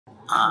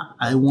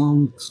I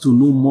want to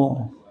know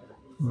more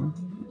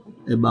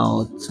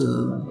about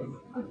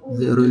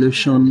the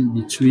relation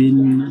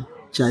between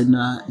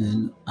China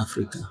and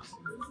Africa.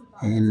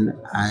 And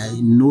I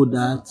know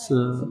that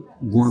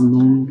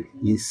Guangdong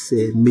is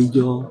a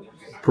major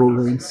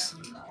province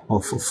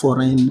of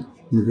foreign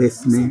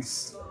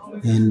investments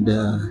and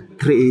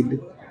trade.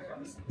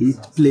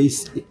 It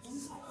plays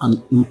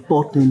an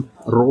important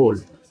role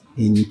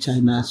in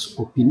China's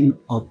opening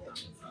up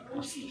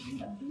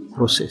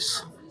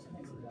process.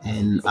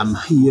 And I'm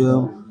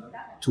here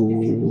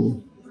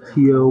to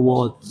hear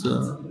what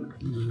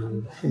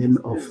the head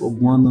of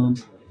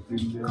Guangdong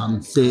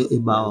can say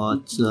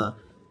about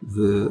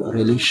the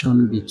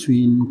relation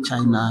between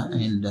China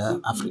and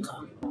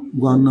Africa.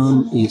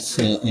 Guangdong is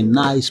a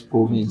nice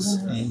province,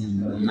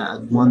 and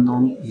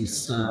Guangdong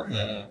is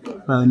a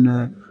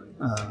pioneer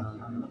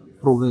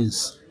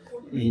province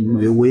in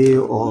the way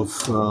of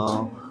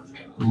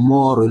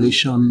more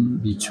relation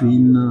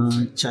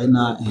between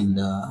China and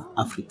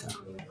Africa.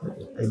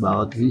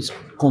 About this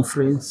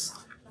conference,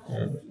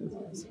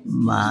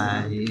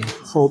 my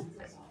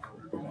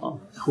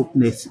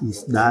hopeness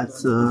is that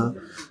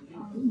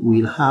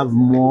we'll have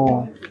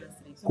more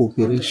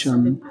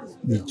cooperation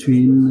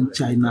between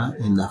China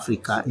and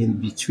Africa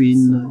and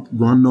between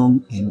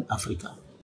Guangdong and Africa.